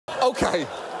OK,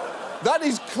 that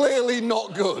is clearly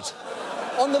not good.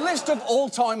 On the list of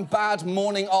all-time bad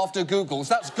morning after Googles,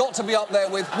 that's got to be up there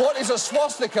with what is a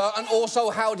swastika and also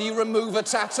how do you remove a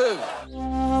tattoo?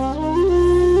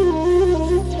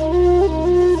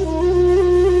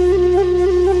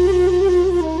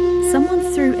 Someone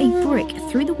threw a brick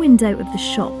through the window of the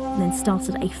shop and then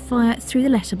started a fire through the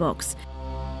letterbox.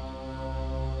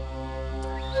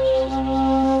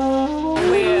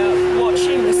 We're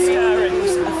watching the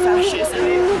stirrings of fascism,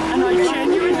 and I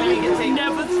genuinely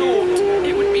never thought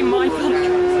it would be my country.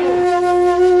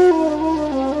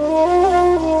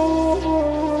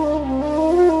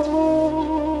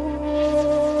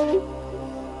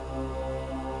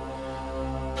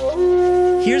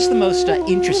 Here's the most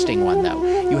interesting one, though.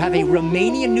 You have a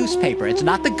Romanian newspaper. It's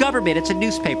not the government, it's a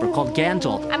newspaper called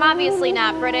Gandul. I'm obviously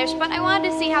not British, but I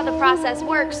wanted to see how the process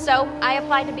works, so I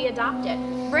applied to be adopted.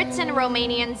 Brits and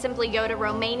Romanians simply go to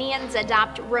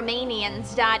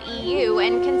Romanians.eu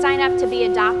and can sign up to be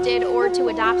adopted or to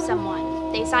adopt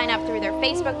someone. They sign up through their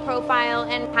Facebook profile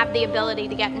and have the ability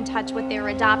to get in touch with their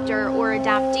adopter or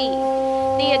adoptee.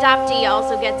 The adoptee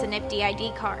also gets a nifty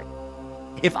ID card.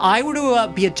 If I were to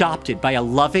be adopted by a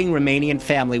loving Romanian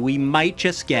family, we might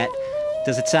just get,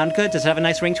 does it sound good? Does it have a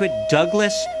nice ring to it?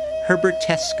 Douglas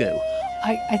Herbertescu.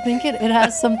 I think it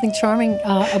has something charming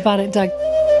about it, Doug.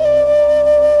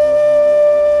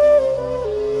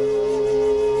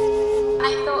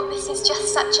 I thought this is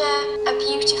just such a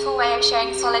beautiful way of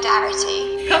showing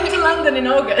solidarity. Come to London in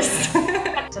August.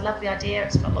 It's a lovely idea,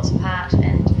 it's got lots of heart,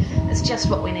 and it's just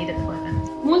what we need at the moment.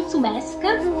 Mulțumesc!